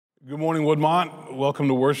Good morning, Woodmont. Welcome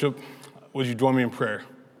to worship. Would you join me in prayer?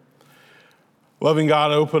 Loving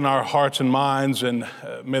God, open our hearts and minds, and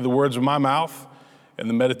may the words of my mouth and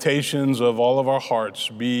the meditations of all of our hearts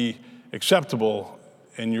be acceptable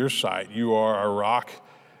in your sight. You are our rock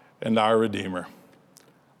and our Redeemer.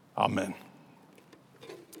 Amen.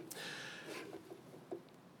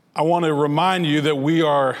 I want to remind you that we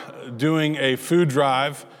are doing a food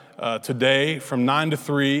drive today from 9 to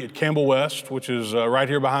 3 at Campbell West, which is right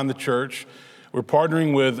here behind the church. We're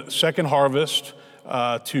partnering with Second Harvest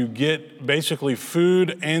to get basically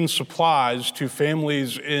food and supplies to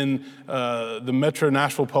families in the Metro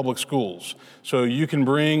Nashville Public Schools. So you can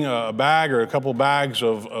bring a bag or a couple bags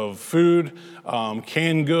of food,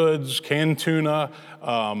 canned goods, canned tuna,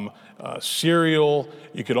 cereal.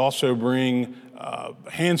 You could also bring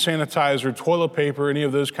hand sanitizer, toilet paper, any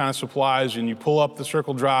of those kind of supplies, and you pull up the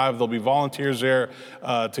Circle Drive. There'll be volunteers there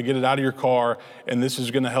to get it out of your car, and this is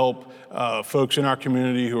going to help folks in our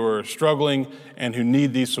community who are struggling and who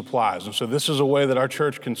need these supplies. And so this is a way that our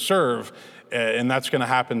church can serve, and that's going to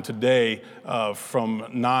happen today from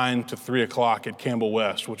 9 to 3 o'clock at Campbell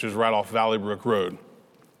West, which is right off Valley Brook Road.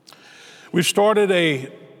 We've started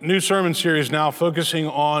a new sermon series now focusing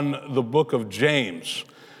on the book of James.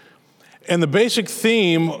 And the basic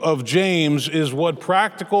theme of James is what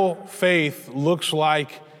practical faith looks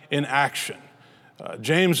like in action.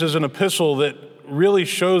 James is an epistle that really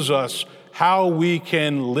shows us how we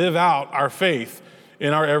can live out our faith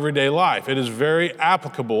in our everyday life. It is very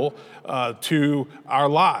applicable to our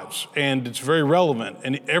lives, and it's very relevant.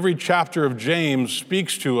 And every chapter of James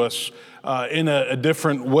speaks to us in a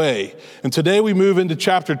different way. And today we move into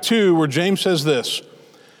chapter 2, where James says this: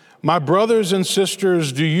 "My brothers and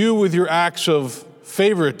sisters, do you with your acts of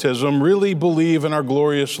favoritism really believe in our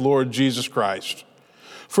glorious Lord Jesus Christ?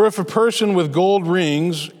 For if a person with gold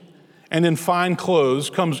rings and in fine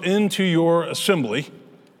clothes comes into your assembly,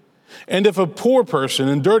 and if a poor person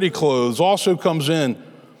in dirty clothes also comes in,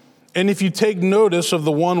 and if you take notice of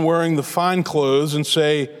the one wearing the fine clothes and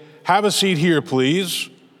say, 'Have a seat here,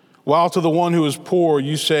 please,' while to the one who is poor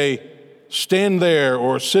you say, 'Stand there,'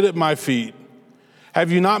 or 'Sit at my feet,' have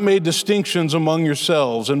you not made distinctions among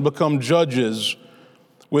yourselves and become judges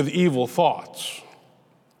with evil thoughts?"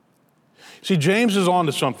 See, James is on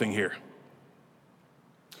to something here.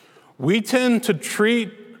 We tend to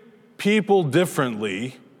treat people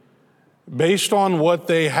differently based on what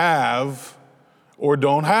they have or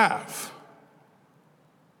don't have.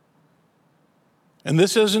 And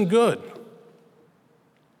this isn't good.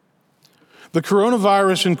 The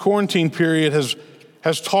coronavirus and quarantine period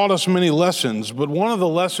has taught us many lessons, but one of the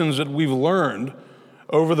lessons that we've learned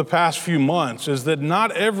over the past few months is that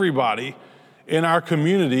not everybody in our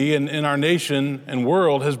community and in our nation and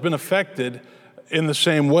world has been affected in the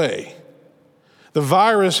same way. The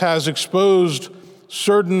virus has exposed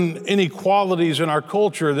certain inequalities in our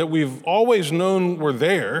culture that we've always known were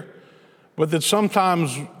there, but that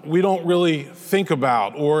sometimes we don't really think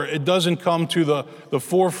about, or it doesn't come to the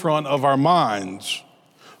forefront of our minds.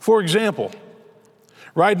 For example,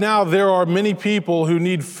 right now, there are many people who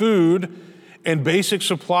need food and basic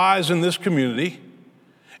supplies in this community,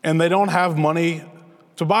 and they don't have money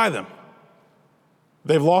to buy them.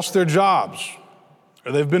 They've lost their jobs,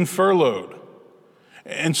 or they've been furloughed.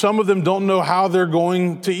 And some of them don't know how they're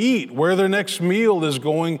going to eat, where their next meal is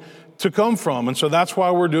going to come from. And so that's why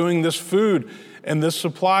we're doing this food and this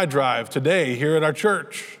supply drive today here at our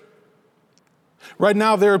church. Right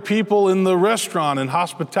now, there are people in the restaurant and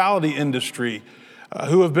hospitality industry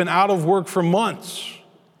who have been out of work for months.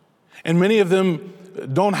 And many of them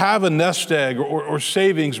don't have a nest egg or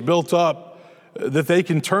savings built up that they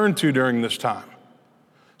can turn to during this time.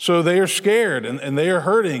 So they are scared and they are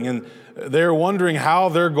hurting, and they are wondering how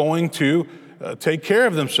they're going to take care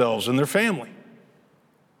of themselves and their family.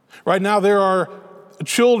 Right now, there are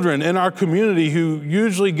children in our community who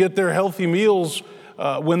usually get their healthy meals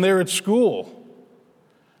when they're at school.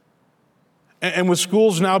 And with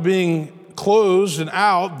schools now being closed and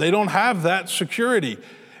out, they don't have that security.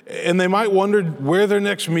 And they might wonder where their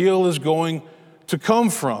next meal is going to come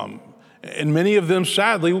from. And many of them,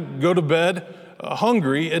 sadly, go to bed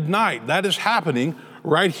hungry at night. That is happening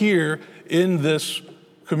right here in this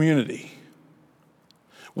community.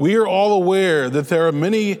 We are all aware that there are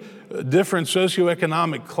many different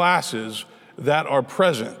socioeconomic classes that are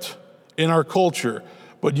present in our culture,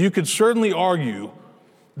 but you could certainly argue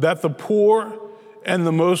that the poor and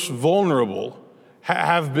the most vulnerable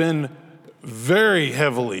have been very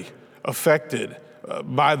heavily affected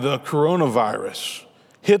by the coronavirus,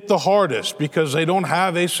 hit the hardest because they don't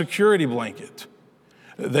have a security blanket.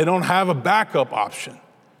 They don't have a backup option.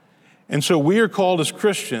 And so we are called as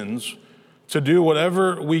Christians to do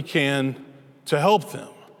whatever we can to help them.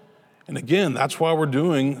 And again, that's why we're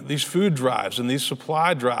doing these food drives and these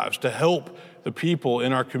supply drives, to help the people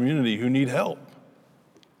in our community who need help.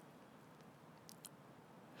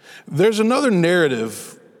 There's another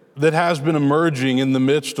narrative that has been emerging in the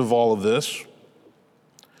midst of all of this.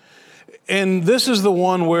 And this is the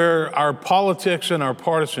one where our politics and our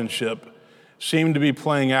partisanship seem to be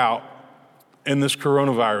playing out in this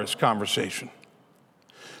coronavirus conversation.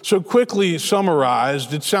 So quickly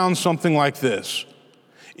summarized, it sounds something like this.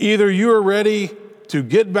 Either you are ready to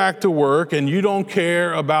get back to work and you don't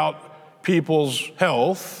care about people's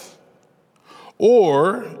health,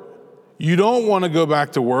 or you don't want to go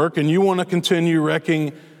back to work and you want to continue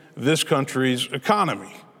wrecking this country's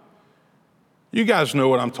economy. You guys know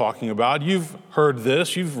what I'm talking about. You've heard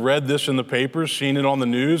this. You've read this in the papers, seen it on the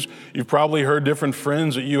news. You've probably heard different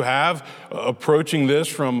friends that you have approaching this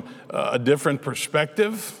from a different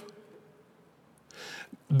perspective.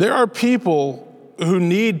 There are people who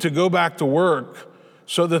need to go back to work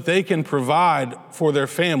so that they can provide for their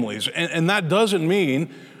families. And that doesn't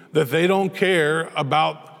mean that they don't care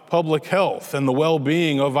about public health and the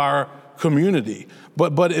well-being of our community.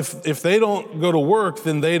 But if they don't go to work,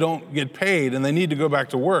 then they don't get paid and they need to go back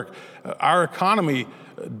to work. Our economy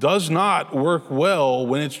does not work well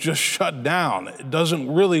when it's just shut down. It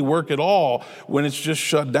doesn't really work at all when it's just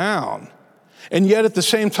shut down. And yet at the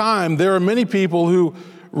same time, there are many people who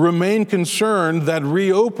remain concerned that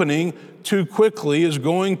reopening too quickly is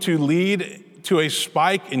going to lead to a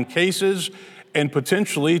spike in cases and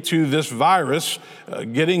potentially to this virus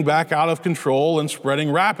getting back out of control and spreading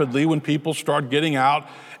rapidly when people start getting out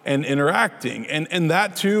and interacting. And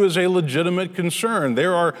that too is a legitimate concern.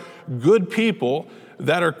 There are good people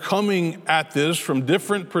that are coming at this from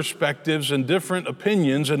different perspectives and different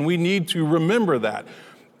opinions, and we need to remember that.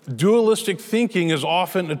 Dualistic thinking is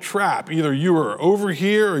often a trap. Either you are over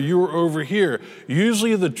here or you are over here.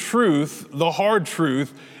 Usually the truth, the hard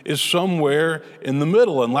truth, is somewhere in the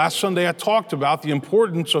middle. And last Sunday I talked about the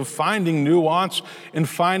importance of finding nuance and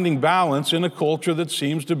finding balance in a culture that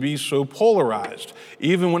seems to be so polarized,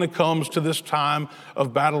 even when it comes to this time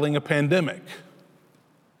of battling a pandemic.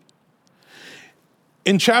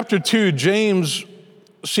 In chapter 2, James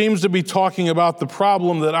seems to be talking about the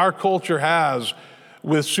problem that our culture has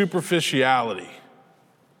with superficiality.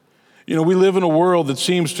 You know, we live in a world that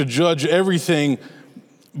seems to judge everything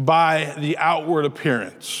by the outward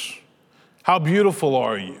appearance. How beautiful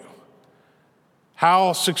are you?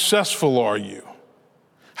 How successful are you?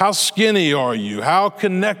 How skinny are you? How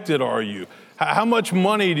connected are you? How much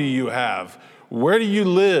money do you have? Where do you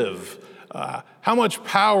live? How much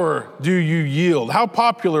power do you yield? How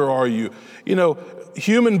popular are you? You know,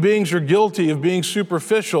 human beings are guilty of being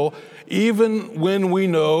superficial even when we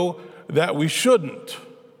know that we shouldn't.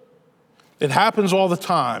 It happens all the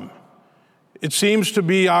time. It seems to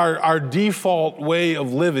be our default way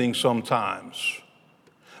of living sometimes,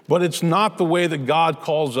 but it's not the way that God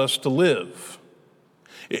calls us to live.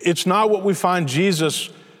 It's not what we find Jesus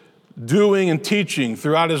doing and teaching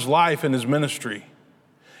throughout his life and his ministry.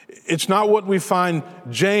 It's not what we find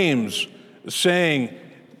James saying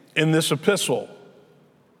in this epistle.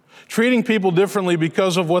 Treating people differently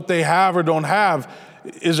because of what they have or don't have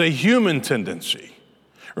is a human tendency.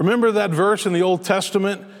 Remember that verse in the Old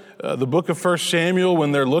Testament, the book of 1 Samuel,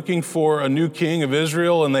 when they're looking for a new king of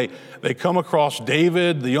Israel and they come across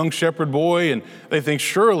David, the young shepherd boy, and they think,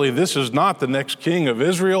 surely this is not the next king of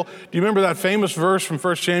Israel. Do you remember that famous verse from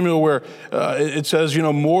 1 Samuel where it says, you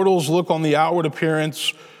know, mortals look on the outward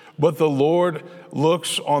appearance, but the Lord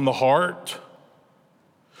looks on the heart?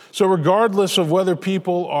 So regardless of whether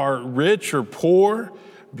people are rich or poor,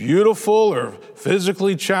 beautiful or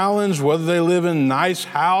physically challenged, whether they live in a nice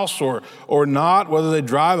house or not, whether they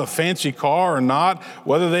drive a fancy car or not,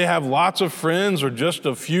 whether they have lots of friends or just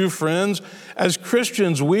a few friends, as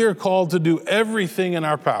Christians, we are called to do everything in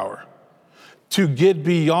our power to get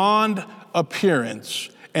beyond appearance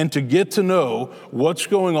and to get to know what's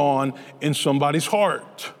going on in somebody's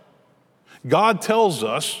heart. God tells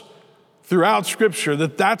us throughout Scripture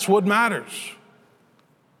that that's what matters.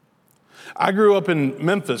 I grew up in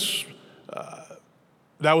Memphis.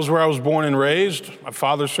 That was where I was born and raised. My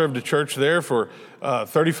father served a church there for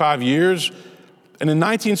 35 years. And in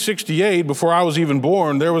 1968, before I was even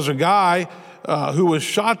born, there was a guy who was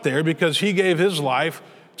shot there because he gave his life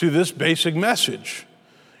to this basic message,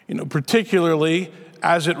 you know, particularly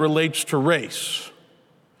as it relates to race.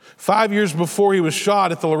 5 years before he was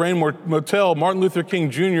shot at the Lorraine Motel, Martin Luther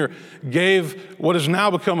King Jr. gave what has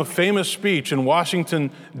now become a famous speech in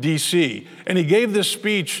Washington, D.C. And he gave this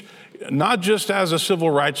speech not just as a civil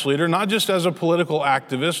rights leader, not just as a political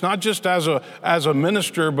activist, not just as a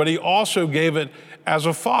minister, but he also gave it as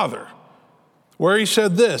a father, where he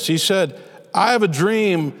said this. He said, I have a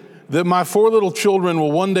dream that my 4 little children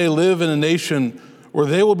will one day live in a nation where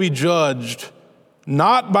they will be judged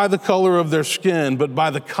not by the color of their skin, but by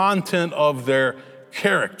the content of their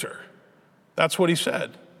character. That's what he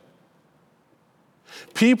said.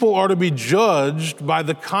 People are to be judged by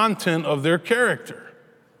the content of their character.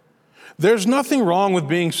 There's nothing wrong with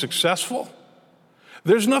being successful.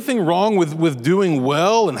 There's nothing wrong with doing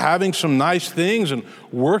well and having some nice things and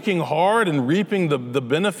working hard and reaping the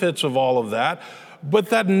benefits of all of that. But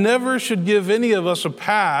that never should give any of us a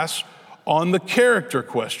pass on the character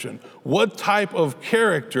question. What type of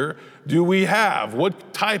character do we have?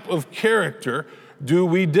 What type of character do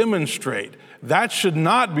we demonstrate? That should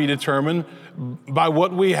not be determined by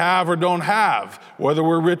what we have or don't have, whether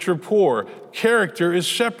we're rich or poor. Character is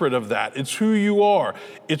separate of that. It's who you are.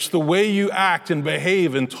 It's the way you act and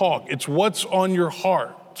behave and talk. It's what's on your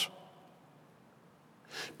heart.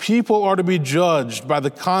 People are to be judged by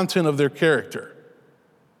the content of their character.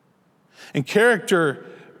 And character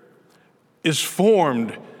is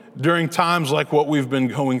formed during times like what we've been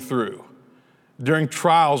going through, during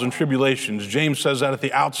trials and tribulations. James says that at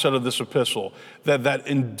the outset of this epistle, that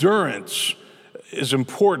endurance is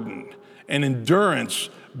important, and endurance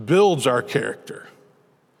builds our character.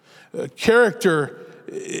 Character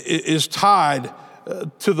is tied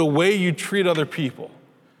to the way you treat other people,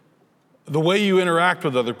 the way you interact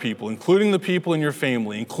with other people, including the people in your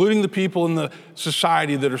family, including the people in the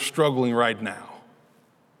society that are struggling right now.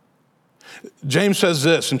 James says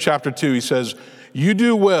this in chapter 2. He says, you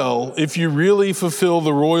do well if you really fulfill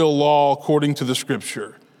the royal law according to the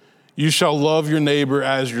scripture. You shall love your neighbor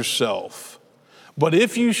as yourself. But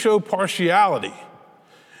if you show partiality,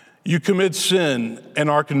 you commit sin and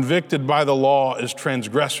are convicted by the law as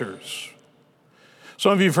transgressors.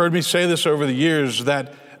 Some of you have heard me say this over the years,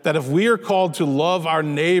 that if we are called to love our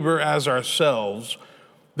neighbor as ourselves,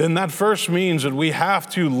 then that first means that we have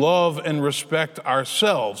to love and respect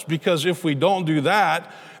ourselves. Because if we don't do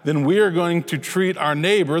that, then we are going to treat our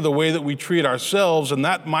neighbor the way that we treat ourselves, and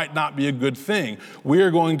that might not be a good thing. We are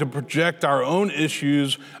going to project our own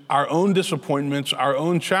issues, our own disappointments, our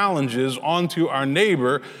own challenges onto our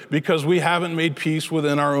neighbor because we haven't made peace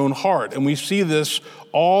within our own heart. And we see this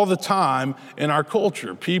all the time in our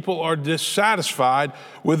culture. People are dissatisfied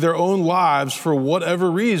with their own lives for whatever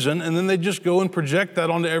reason, and then they just go and project that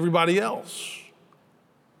onto everybody else.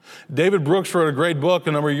 David Brooks wrote a great book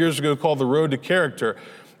a number of years ago called The Road to Character.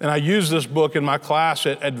 And I use this book in my class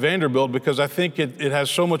at Vanderbilt because I think it has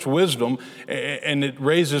so much wisdom and it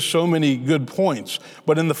raises so many good points.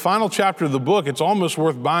 But in the final chapter of the book, it's almost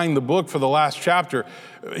worth buying the book for the last chapter.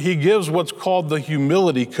 He gives what's called the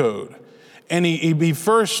humility code. And he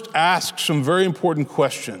first asks some very important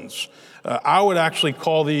questions. I would actually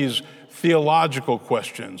call these theological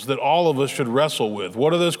questions that all of us should wrestle with.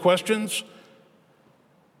 What are those questions?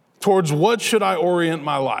 Towards what should I orient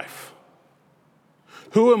my life?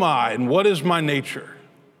 Who am I and what is my nature?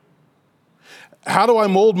 How do I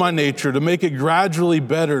mold my nature to make it gradually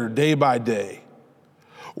better day by day?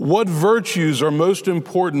 What virtues are most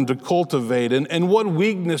important to cultivate and what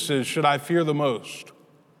weaknesses should I fear the most?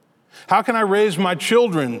 How can I raise my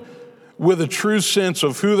children with a true sense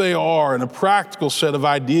of who they are and a practical set of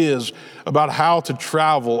ideas about how to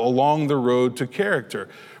travel along the road to character?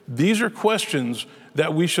 These are questions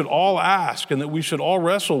that we should all ask and that we should all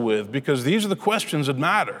wrestle with because these are the questions that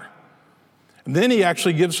matter. And then he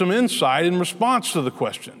actually gives some insight in response to the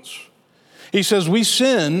questions. He says, we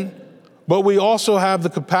sin, but we also have the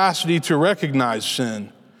capacity to recognize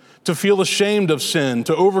sin, to feel ashamed of sin,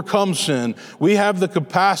 to overcome sin. We have the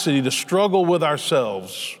capacity to struggle with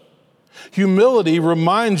ourselves. Humility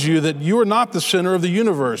reminds you that you are not the center of the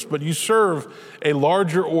universe, but you serve a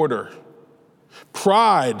larger order.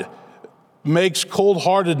 Pride makes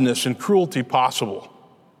cold-heartedness and cruelty possible.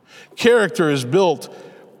 Character is built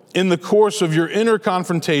in the course of your inner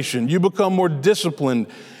confrontation. You become more disciplined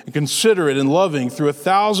and considerate and loving through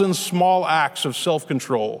 1,000 small acts of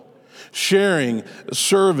self-control, sharing,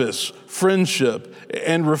 service, friendship,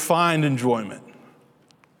 and refined enjoyment.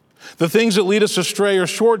 The things that lead us astray are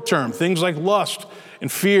short-term, things like lust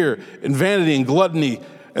and fear and vanity and gluttony.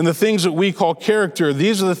 And the things that we call character,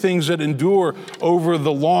 these are the things that endure over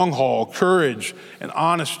the long haul: courage and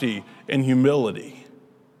honesty and humility.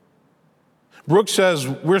 Brooks says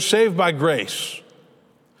we're saved by grace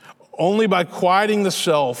only by quieting the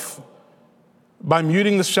self, by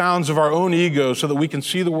muting the sounds of our own ego so that we can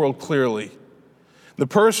see the world clearly. The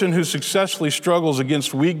person who successfully struggles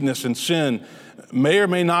against weakness and sin may or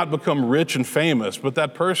may not become rich and famous, but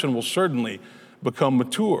that person will certainly become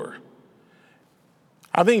mature.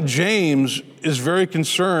 I think James is very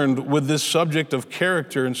concerned with this subject of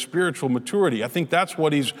character and spiritual maturity. I think that's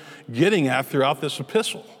what he's getting at throughout this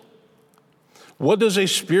epistle. What does a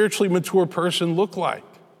spiritually mature person look like?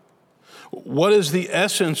 What is the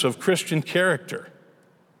essence of Christian character?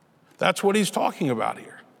 That's what he's talking about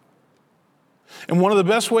here. And one of the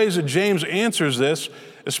best ways that James answers this,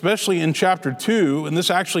 especially in chapter 2, and this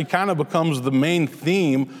actually kind of becomes the main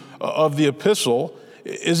theme of the epistle,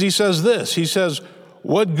 is he says this. He says,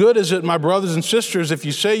 "What good is it, my brothers and sisters, if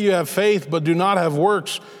you say you have faith but do not have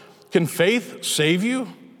works? Can faith save you?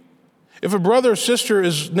 If a brother or sister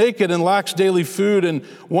is naked and lacks daily food, and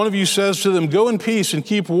one of you says to them, 'Go in peace and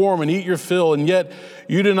keep warm and eat your fill,' and yet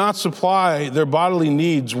you do not supply their bodily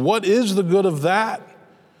needs, what is the good of that?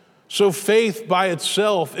 So faith by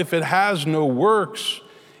itself, if it has no works,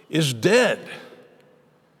 is dead."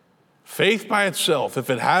 Faith by itself, if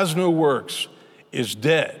it has no works, is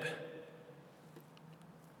dead.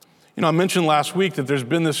 You know, I mentioned last week that there's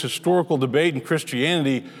been this historical debate in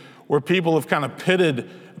Christianity where people have kind of pitted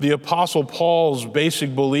the Apostle Paul's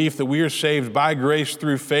basic belief that we are saved by grace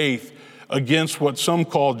through faith against what some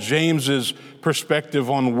call James's perspective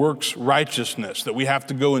on works righteousness, that we have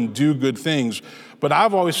to go and do good things. But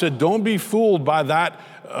I've always said, don't be fooled by that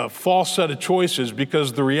false set of choices,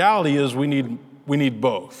 because the reality is we need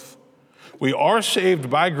both. We are saved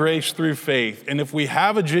by grace through faith, and if we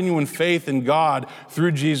have a genuine faith in God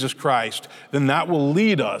through Jesus Christ, then that will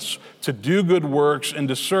lead us to do good works and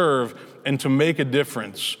to serve and to make a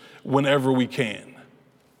difference whenever we can.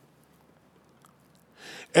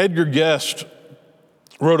 Edgar Guest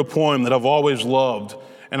wrote a poem that I've always loved,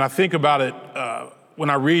 and I think about it when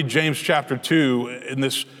I read James chapter 2 in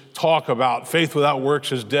this talk about faith without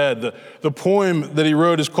works is dead. The poem that he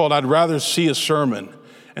wrote is called "I'd Rather See a Sermon."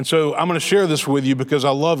 And so I'm going to share this with you because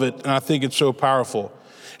I love it and I think it's so powerful.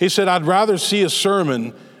 He said, "I'd rather see a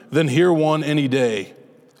sermon than hear one any day.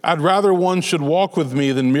 I'd rather one should walk with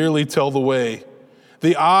me than merely tell the way.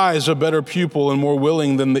 The eye is a better pupil and more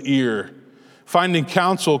willing than the ear. Finding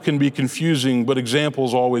counsel can be confusing, but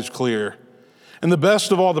example's always clear. And the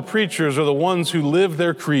best of all the preachers are the ones who live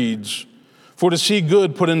their creeds. For to see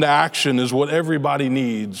good put into action is what everybody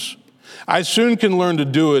needs. I soon can learn to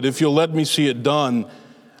do it if you'll let me see it done.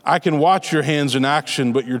 I can watch your hands in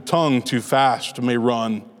action, but your tongue too fast may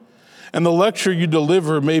run. And the lecture you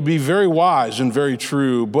deliver may be very wise and very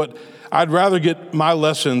true, but I'd rather get my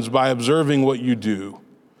lessons by observing what you do.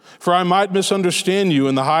 For I might misunderstand you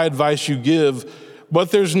in the high advice you give, but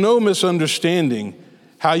there's no misunderstanding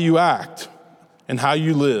how you act and how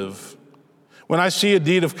you live. When I see a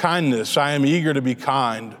deed of kindness, I am eager to be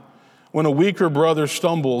kind. When a weaker brother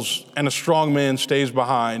stumbles and a strong man stays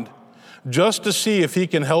behind, just to see if he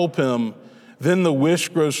can help him, then the wish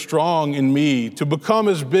grows strong in me to become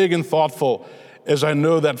as big and thoughtful as I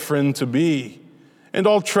know that friend to be. And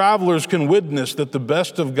all travelers can witness that the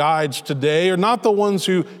best of guides today are not the ones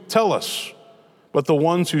who tell us, but the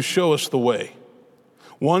ones who show us the way.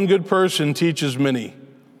 One good person teaches many.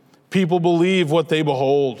 People believe what they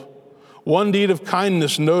behold. One deed of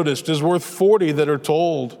kindness noticed is worth 40 that are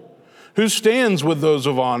told. Who stands with those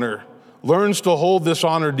of honor learns to hold this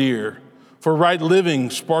honor dear. For right living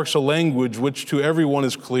sparks a language which to everyone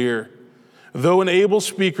is clear. Though an able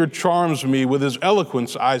speaker charms me with his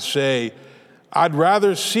eloquence, I say, I'd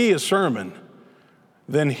rather see a sermon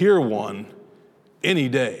than hear one any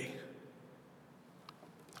day.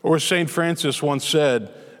 Or as St. Francis once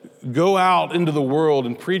said, go out into the world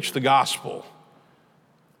and preach the gospel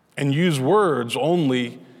and use words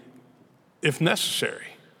only if necessary.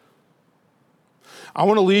 I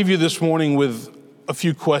want to leave you this morning with a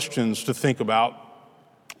few questions to think about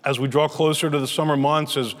as we draw closer to the summer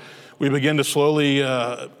months, as we begin to slowly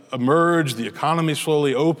emerge, the economy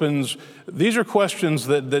slowly opens. These are questions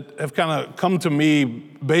that have kind of come to me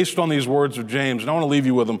based on these words of James, and I want to leave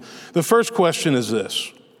you with them. The first question is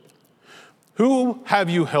this: who have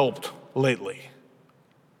you helped lately?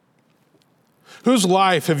 Whose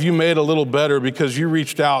life have you made a little better because you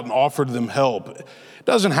reached out and offered them help? It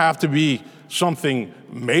doesn't have to be something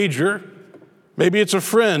major. Maybe it's a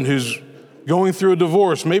friend who's going through a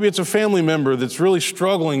divorce. Maybe it's a family member that's really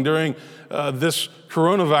struggling during this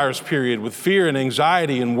coronavirus period with fear and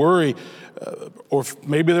anxiety and worry, or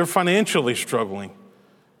maybe they're financially struggling.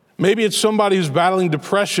 Maybe it's somebody who's battling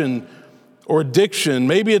depression or addiction.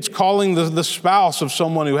 Maybe it's calling the spouse of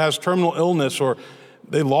someone who has terminal illness, or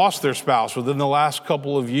they lost their spouse within the last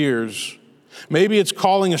couple of years. Maybe it's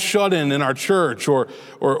calling a shut-in in our church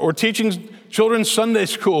or teaching children's Sunday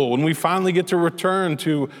school when we finally get to return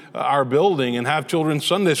to our building and have children's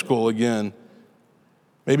Sunday school again.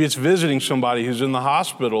 Maybe it's visiting somebody who's in the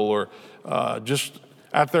hospital or just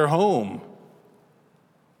at their home.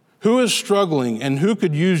 Who is struggling and who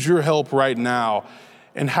could use your help right now?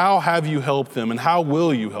 And how have you helped them and how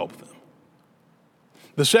will you help them?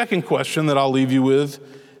 The second question that I'll leave you with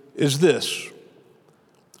is this: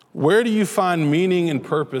 where do you find meaning and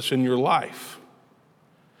purpose in your life?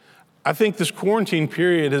 I think this quarantine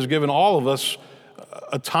period has given all of us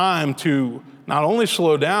a time to not only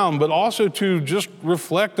slow down, but also to just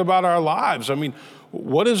reflect about our lives. I mean,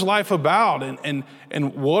 what is life about? And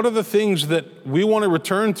what are the things that we want to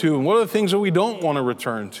return to? And what are the things that we don't want to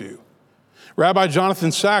return to? Rabbi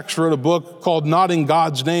Jonathan Sacks wrote a book called Not in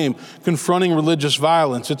God's Name, Confronting Religious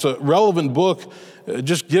Violence. It's a relevant book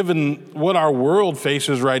just given what our world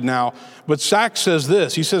faces right now. But Sacks says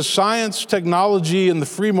this. He says, science, technology, and the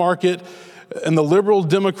free market and the liberal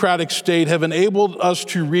democratic state have enabled us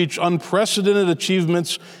to reach unprecedented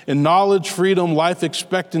achievements in knowledge, freedom, life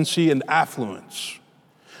expectancy, and affluence.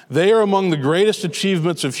 They are among the greatest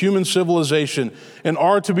achievements of human civilization and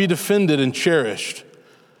are to be defended and cherished.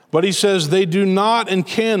 But he says they do not and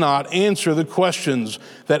cannot answer the questions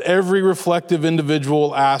that every reflective individual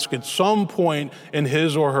will ask at some point in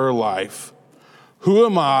his or her life. Who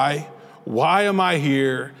am I? Why am I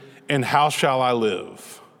here? And how shall I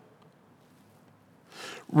live?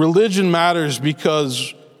 Religion matters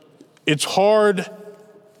because it's hard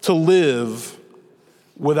to live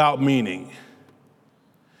without meaning.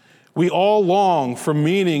 We all long for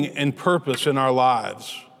meaning and purpose in our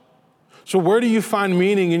lives. So where do you find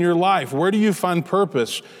meaning in your life? Where do you find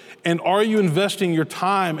purpose? And are you investing your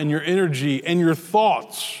time and your energy and your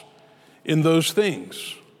thoughts in those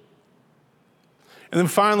things? And then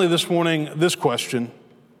finally this morning, this question: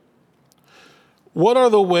 what are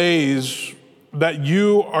the ways that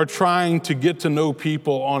you are trying to get to know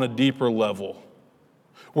people on a deeper level,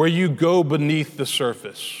 where you go beneath the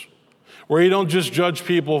surface, where you don't just judge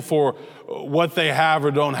people for what they have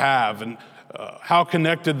or don't have and how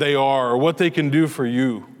connected they are or what they can do for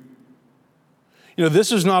you? You know,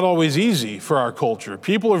 this is not always easy for our culture.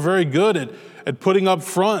 People are very good at putting up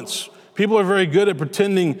fronts. People are very good at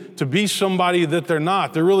pretending to be somebody that they're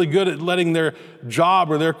not. They're really good at letting their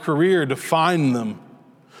job or their career define them.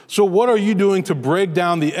 So what are you doing to break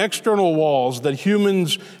down the external walls that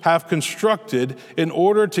humans have constructed in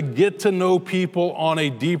order to get to know people on a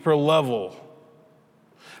deeper level?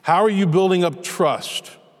 How are you building up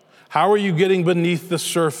trust? How are you getting beneath the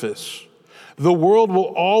surface? The world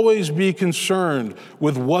will always be concerned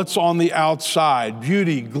with what's on the outside: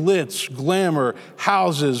 beauty, glitz, glamour,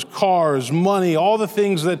 houses, cars, money, all the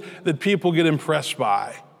things that people get impressed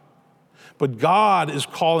by. But God is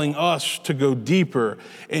calling us to go deeper,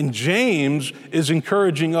 and James is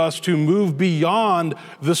encouraging us to move beyond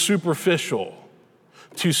the superficial,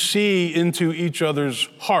 to see into each other's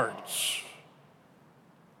hearts.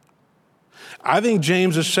 I think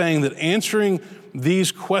James is saying that answering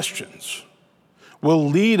these questions will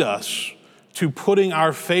lead us to putting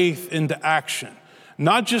our faith into action,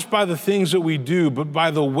 not just by the things that we do, but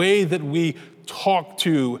by the way that we talk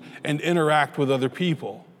to and interact with other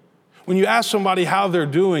people. When you ask somebody how they're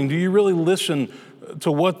doing, do you really listen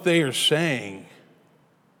to what they are saying?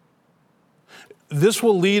 This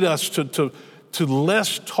will lead us to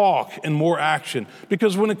less talk and more action.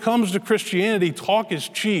 Because when it comes to Christianity, talk is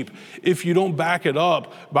cheap if you don't back it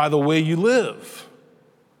up by the way you live.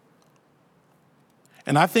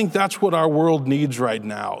 And I think that's what our world needs right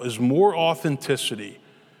now, is more authenticity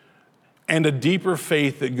and a deeper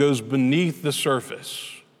faith that goes beneath the surface,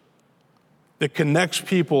 that connects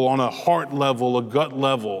people on a heart level, a gut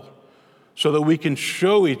level, so that we can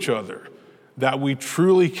show each other that we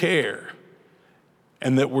truly care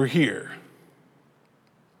and that we're here.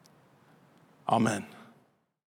 Amen.